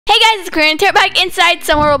Hey guys, it's Korean. We're back inside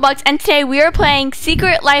some more Roblox, and today we are playing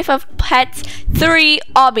Secret Life of Pets 3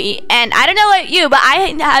 Obby. And I don't know about you, but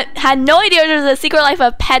I had no idea there was a Secret Life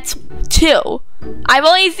of Pets 2. I've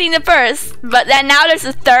only seen the first, but then now there's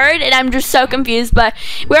a third, and I'm just so confused. But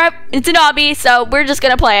it's an Obby, so we're just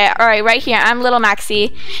gonna play it. All right, right here. I'm Little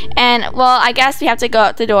Maxie, and well, I guess we have to go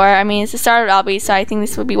out the door. I mean, it's the start of Obby, so I think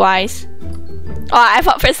this would be wise. Oh, I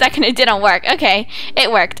thought for a second it didn't work. Okay,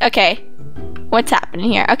 it worked. Okay. What's happening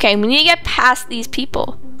here? Okay, we need to get past these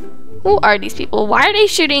people. Who are these people? Why are they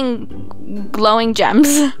shooting glowing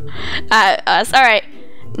gems at us? All right,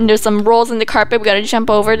 and there's some rolls in the carpet. We gotta jump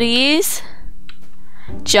over these.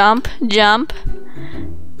 Jump, jump.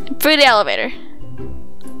 Through the elevator.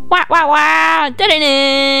 Wow, wow, wow.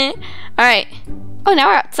 Da-da-da. All right. Oh, now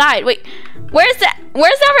we're outside. Wait, where's the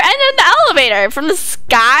other end of the elevator? From the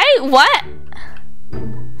sky? What?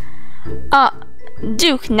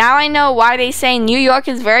 Duke, now I know why they say New York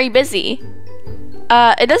is very busy.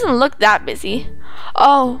 It doesn't look that busy.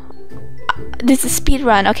 Oh, this is speed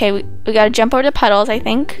run. Okay, we gotta jump over the puddles, I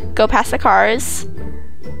think. Go past the cars.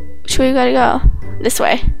 Which way we gotta go? This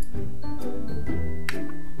way.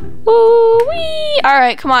 Woo-wee!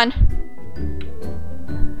 Alright, come on.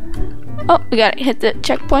 Oh, we gotta hit the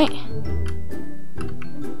checkpoint.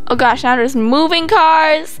 Oh gosh, now there's moving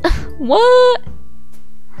cars. What?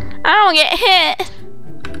 I don't get hit.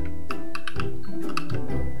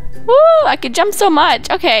 Woo! I could jump so much.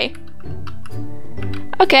 Okay.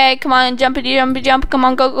 Okay, come on, jumpity, jumpity, jump. Come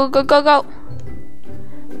on, go, go, go, go, go.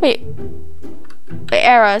 Wait. The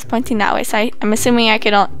arrow is pointing that way, so I'm assuming I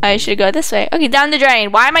should go this way. Okay, down the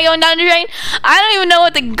drain. Why am I going down the drain? I don't even know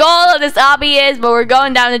what the goal of this obby is, but we're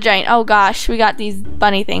going down the drain. Oh gosh, we got these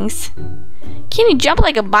bunny things. Can you jump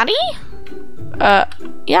like a bunny?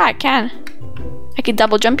 Yeah, I can. I could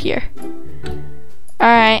double jump here.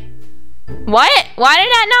 Alright. What? Why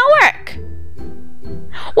did that not work?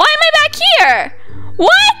 Why am I back here?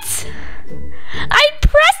 What? I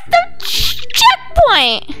pressed the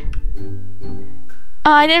checkpoint.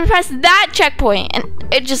 Oh, I didn't press that checkpoint. And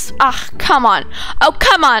it just, come on. Oh,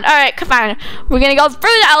 come on. Alright, come on. We're gonna go through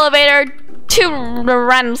the elevator to the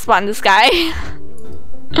random spot in the sky.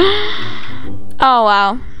 Oh,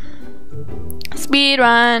 wow. Speed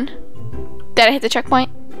run. Did I hit the checkpoint?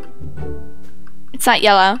 It's not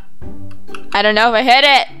yellow. I don't know if I hit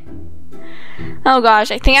it. Oh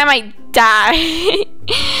gosh, I think I might die.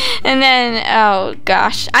 And then, oh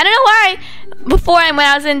gosh. I don't know why before when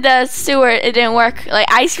I was in the sewer it didn't work. Like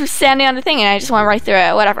I was standing on the thing and I just went right through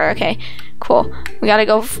it. Whatever, okay. Cool. We gotta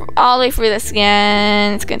go all the way through this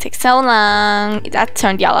again. It's gonna take so long. That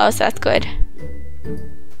turned yellow, so that's good.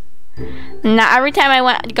 Now every time I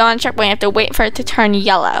go on checkpoint I have to wait for it to turn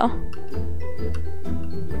yellow.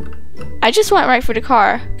 I just went right for the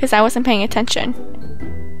car because I wasn't paying attention.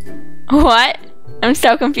 What? I'm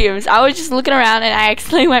so confused. I was just looking around and I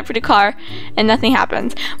accidentally went for the car and nothing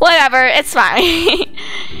happened. Whatever, it's fine.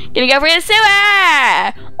 Gonna go for the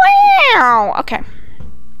sewer! Wow! Okay.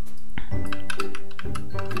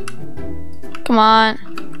 Come on.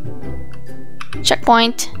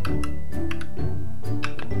 Checkpoint.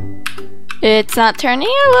 It's not turning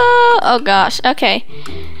yellow. Oh gosh, okay.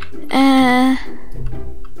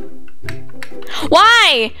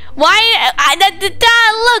 Why?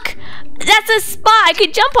 Look! That's a spot I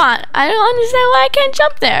could jump on. I don't understand why I can't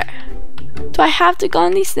jump there. Do I have to go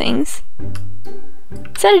on these things?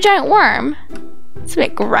 Is that a giant worm? It's a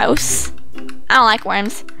bit gross. I don't like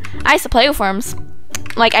worms. I used to play with worms.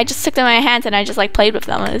 Like, I just took them in my hands and I just, like, played with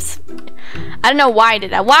them. I don't know why I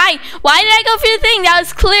did that. Why? Why did I go for the thing? That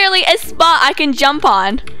was clearly a spot I can jump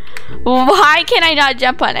on. Why can I not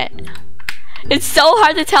jump on it? It's so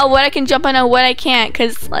hard to tell what I can jump on and what I can't,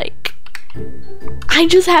 because, like, I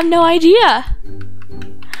just have no idea.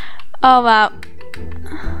 Oh, wow.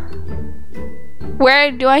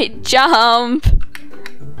 Where do I jump?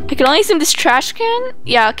 I can only assume this trash can?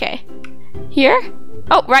 Yeah, okay. Here?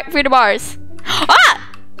 Oh, right through the bars. Ah!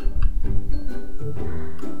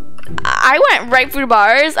 I went right through the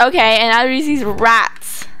bars. Okay, and now there's these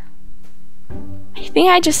rats. I think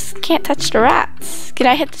I just can't touch the rats. Did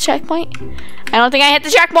I hit the checkpoint? I don't think I hit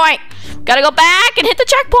the checkpoint. Gotta go back and hit the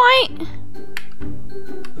checkpoint.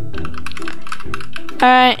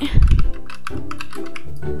 Alright.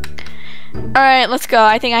 Alright, let's go.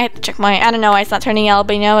 I think I hit the checkpoint. I don't know why it's not turning yellow,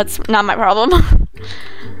 but you know, it's not my problem.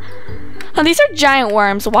 Oh, these are giant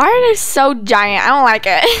worms. Why are they so giant? I don't like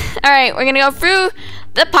it. Alright, we're gonna go through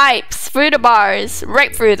the pipes, through the bars,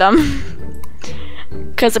 right through them.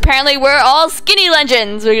 Because apparently we're all skinny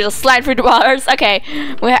legends. We just slide through the bars. Okay,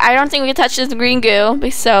 I don't think we can touch this green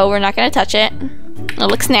goo, so we're not gonna touch it. It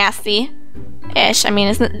looks nasty. ish. I mean,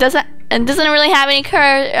 it doesn't really have any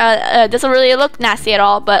doesn't really look nasty at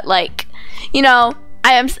all. But like, you know,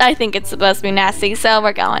 I think it's supposed to be nasty, so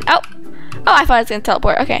we're going. Oh, I thought it was gonna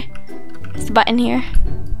teleport. Okay, there's a button here.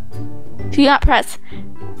 Do not press.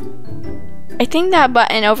 I think that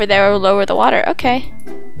button over there will lower the water. Okay.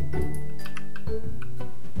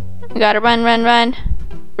 We gotta run.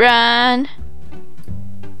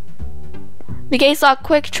 The gate's locked.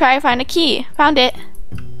 Quick, try to find a key. Found it.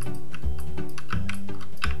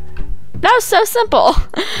 That was so simple.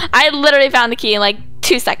 I literally found the key in like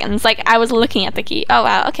 2 seconds. Like, I was looking at the key. Oh,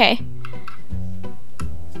 wow. Okay.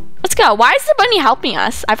 Let's go. Why is the bunny helping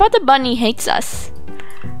us? I thought the bunny hates us.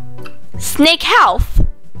 Snake health.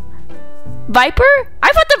 Viper?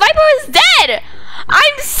 I thought the viper was dead.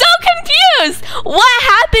 I'm so confused. What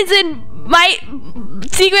happens in my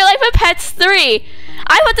Secret Life of Pets 3?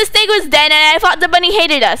 I thought the snake was dead, and I thought the bunny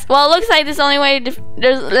hated us. Well, it looks like this is the only way. This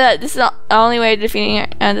is the only way of defeating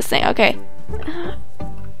the snake. Okay.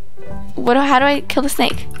 How do I kill the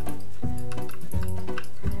snake?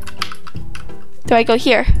 Do I go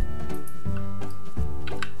here?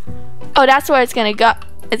 Oh, that's where it's gonna go.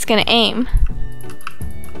 It's gonna aim.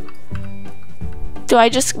 Do I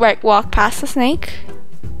just like walk past the snake?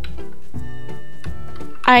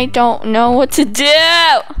 I don't know what to do.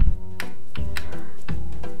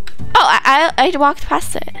 Oh, I walked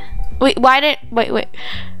past it. Wait, wait.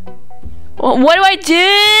 What do I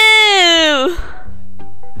do?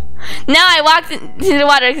 No, I walked into the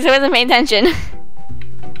water because I wasn't paying attention.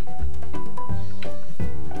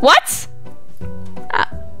 What?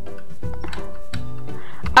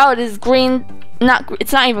 Oh, this green.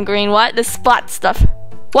 It's not even green. What? This spot stuff.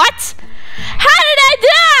 What? How did I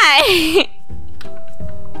die?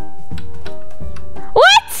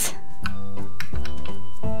 What?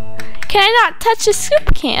 Can I not touch the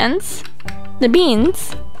soup cans? The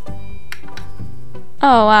beans?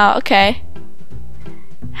 Oh, wow, okay.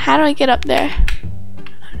 How do I get up there?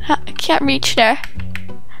 I can't reach there.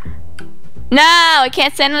 No, I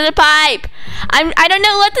can't stand on the pipe. I don't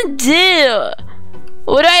know what to do.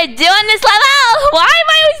 What do I do on this level? Why am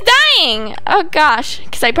I always dying? Oh gosh,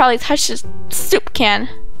 because I probably touched the soup can.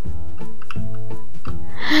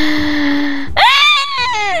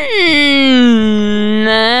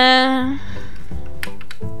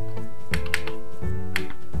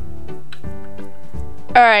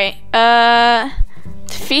 Alright,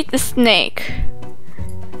 defeat the snake.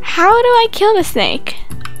 How do I kill the snake?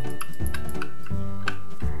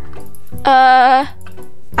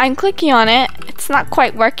 I'm clicking on it. It's not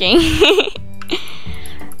quite working. Do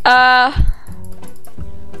I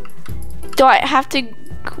have to...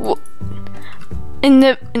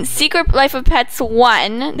 In Secret Life of Pets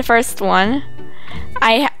 1, the first one,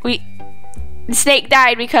 the snake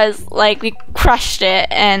died because like we crushed it,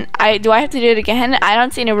 and do I have to do it again? I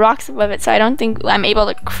don't see any rocks above it, so I don't think I'm able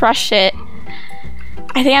to crush it.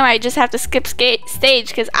 I think I might just have to skip stage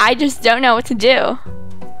because I just don't know what to do.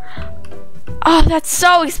 Oh, that's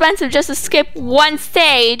so expensive just to skip one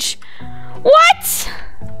stage. What?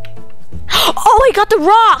 Oh, I got the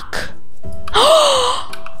rock.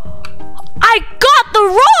 I got the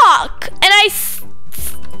rock, and I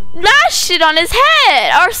smashed it on his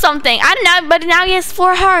head or something. I don't know, but now he has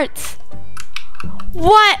 4 hearts.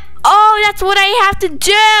 What? Oh, that's what I have to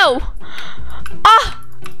do. Oh,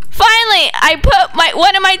 finally, I put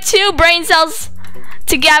one of my 2 brain cells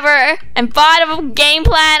together and thought of a game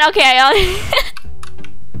plan. Okay,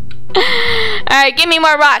 alright, give me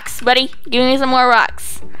more rocks, buddy. Give me some more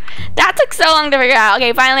rocks. That took so long to figure out.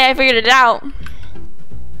 Okay, finally I figured it out.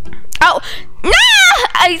 Oh, no!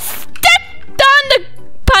 I stepped on the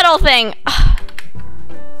puddle thing. Ugh.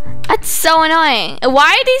 That's so annoying.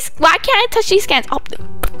 Why can't I touch these cans? Oh, the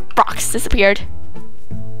rocks disappeared.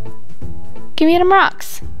 Give me them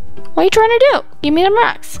rocks. What are you trying to do? Give me them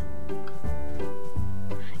rocks.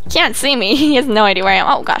 He can't see me. He has no idea where I am.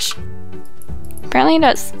 Oh gosh. Apparently he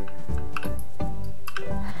does.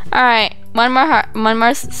 Alright, one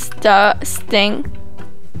more sting.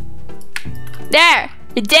 There!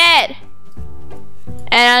 You're dead!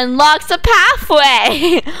 And unlocks the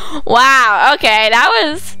pathway! Wow, okay, that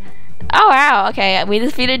was... Oh wow, okay, we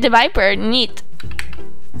defeated the Viper. Neat.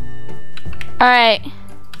 Alright.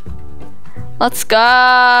 Let's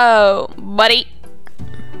go, buddy.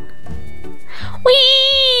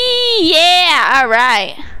 Whee! Yeah,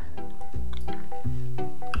 alright.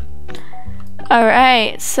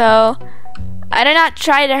 Alright, so... I did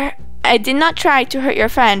not try to hurt your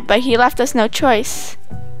friend, but he left us no choice.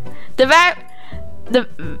 The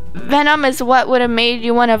venom is what would have made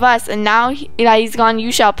you one of us, and now that he's gone,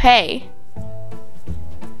 you shall pay.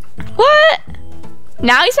 What?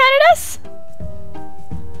 Now he's mad at us?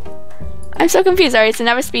 I'm so confused. Alright, it's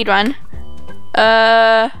another speed run.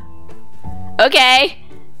 Okay.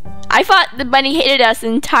 I thought the bunny hated us the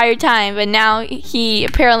entire time, but now he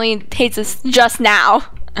apparently hates us just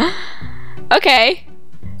now. Okay.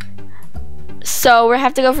 So we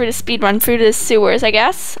have to go for the speed run through the sewers, I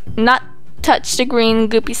guess. Not touch the green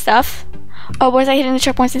goopy stuff. Oh, was I hitting the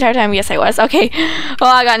checkpoints the entire time? Yes, I was. Okay. Oh,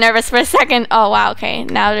 I got nervous for a second. Oh, wow. Okay.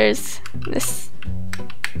 Now there's this.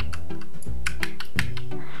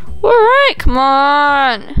 Alright, come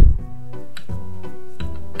on.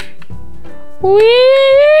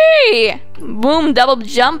 Whee! Boom, double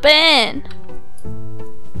jump in.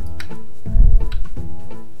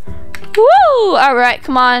 Woo! Alright,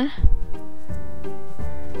 come on.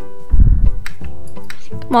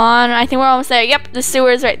 Come on, I think we're almost there. Yep, the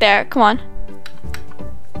sewer's right there. Come on.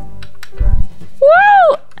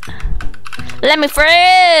 Woo! Let me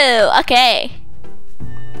through! Okay.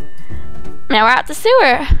 Now we're out the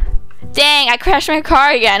sewer. Dang, I crashed my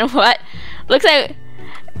car again. What? Looks like...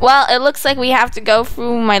 Well, it looks like we have to go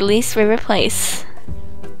through my least favorite place.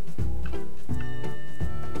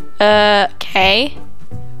 Okay.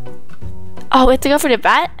 Oh, we have to go for the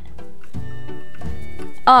vet?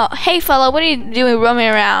 Oh, hey fella, what are you doing roaming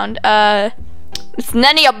around? It's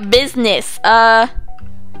none of your business. Hi.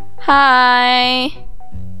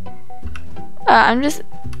 I'm just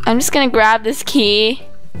gonna grab this key.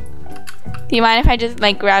 Do you mind if I just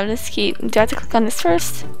like grab this key? Do I have to click on this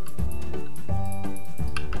first?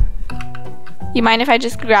 You mind if I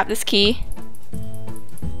just grab this key?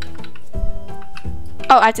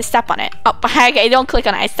 Oh, I have to step on it. Oh, okay, don't click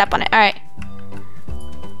on it, I step on it. Alright.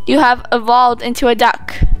 You have evolved into a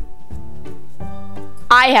duck.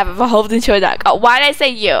 I have evolved into a duck. Oh, why did I say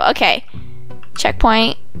you? Okay.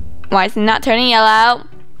 Checkpoint. Why is it not turning yellow?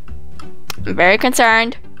 I'm very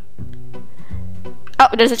concerned. Oh,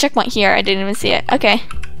 there's a checkpoint here. I didn't even see it. Okay.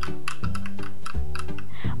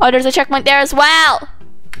 Oh, there's a checkpoint there as well.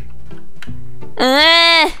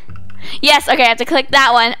 Yes, okay, I have to click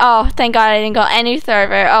that one. Oh, thank God I didn't go any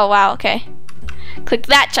further. Oh, wow, okay. Click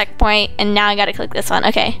that checkpoint, and now I gotta click this one.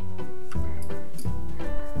 Okay.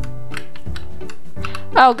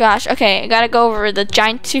 Oh, gosh, okay. I gotta go over the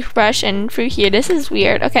giant toothbrush and through here. This is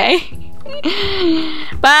weird, okay.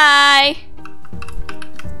 Bye!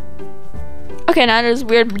 Okay, now there's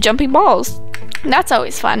weird jumping balls. That's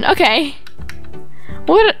always fun. Okay.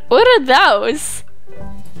 What are those?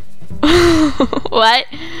 What?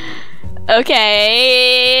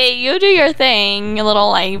 Okay, you do your thing, you little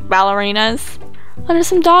like ballerinas. Oh, there's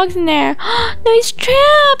some dogs in there. No, he's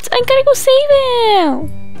trapped. I gotta go save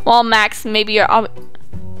him. Well, Max, maybe you're.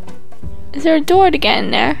 Is there a door to get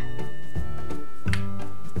in there?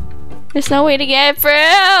 There's no way to get through.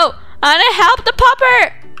 I wanna help the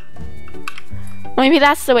pupper. Maybe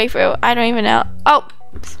that's the way through. I don't even know. Oh.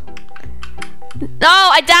 No,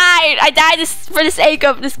 I died! I died for the sake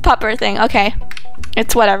of this pupper thing. Okay.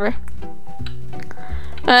 It's whatever.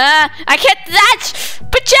 I can't touch!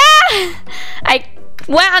 But yeah! I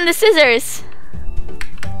went on the scissors.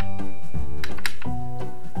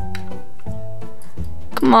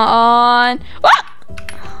 Come on. Ah!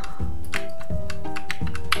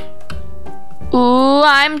 Ooh,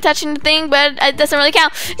 I'm touching the thing, but it doesn't really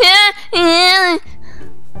count.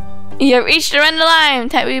 You have reached the end of the line.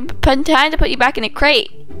 Time to put you back in a crate.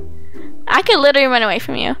 I could literally run away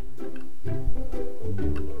from you.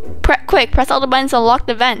 Quick, press all the buttons to unlock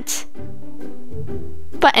the vent.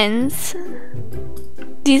 Buttons.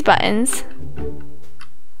 These buttons.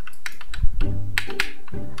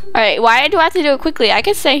 Alright, why do I have to do it quickly? I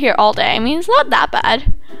could stay here all day. I mean, it's not that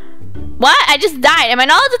bad. What? I just died. Am I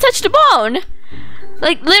not allowed to touch the bone?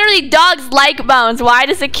 Like, literally, dogs like bones. Why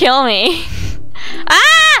does it kill me?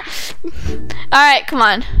 Ah! Alright, come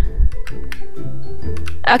on.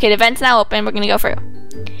 Okay, the vent's now open. We're gonna go through.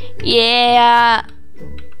 Yeah.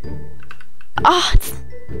 Oh,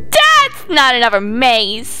 that's not another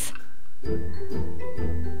maze.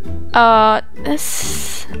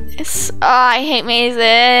 This is. Oh, I hate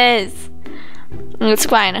mazes. It's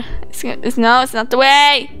fine. No, it's not the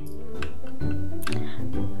way.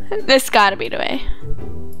 This gotta be the way.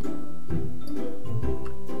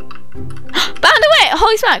 Found the way!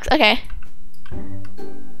 Holy smokes! Okay.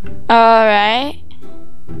 Alright.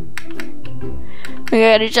 We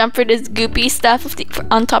gotta jump for this goopy stuff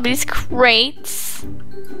on top of these crates.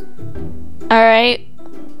 Alright.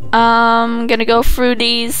 Gonna go through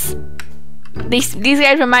these. These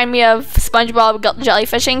guys remind me of SpongeBob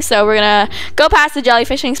jellyfishing, so we're gonna go past the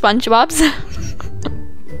jellyfishing SpongeBobs.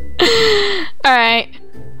 Alright.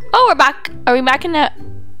 Oh, we're back. Are we back in the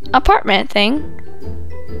apartment thing?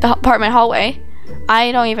 The apartment hallway?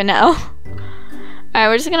 I don't even know. Alright,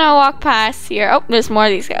 we're just gonna walk past here. Oh, there's more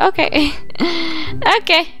of these guys. Okay.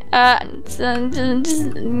 Okay. So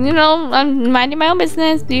just, you know, I'm minding my own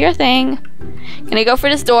business. Do your thing. Gonna go for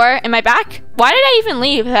this door. Am I back? Why did I even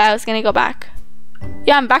leave if I was gonna go back?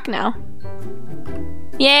 Yeah, I'm back now.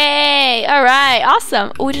 Yay! Alright,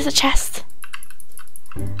 awesome. Oh, there's a chest.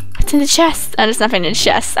 What's in the chest? Oh, there's nothing in the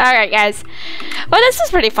chest. Alright, guys. Well, this was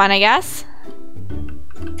pretty fun, I guess.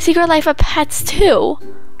 Secret Life of Pets 2.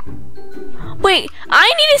 Wait, I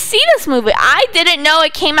need to see this movie. I didn't know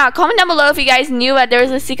it came out. Comment down below if you guys knew that there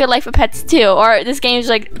was a Secret Life of Pets 2, or this game is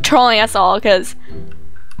like trolling us all, because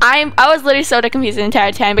I was literally so confused the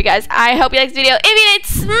entire time. But guys, I hope you liked this video. If you did,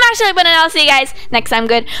 smash the like button and I'll see you guys next time.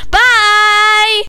 Good. Bye!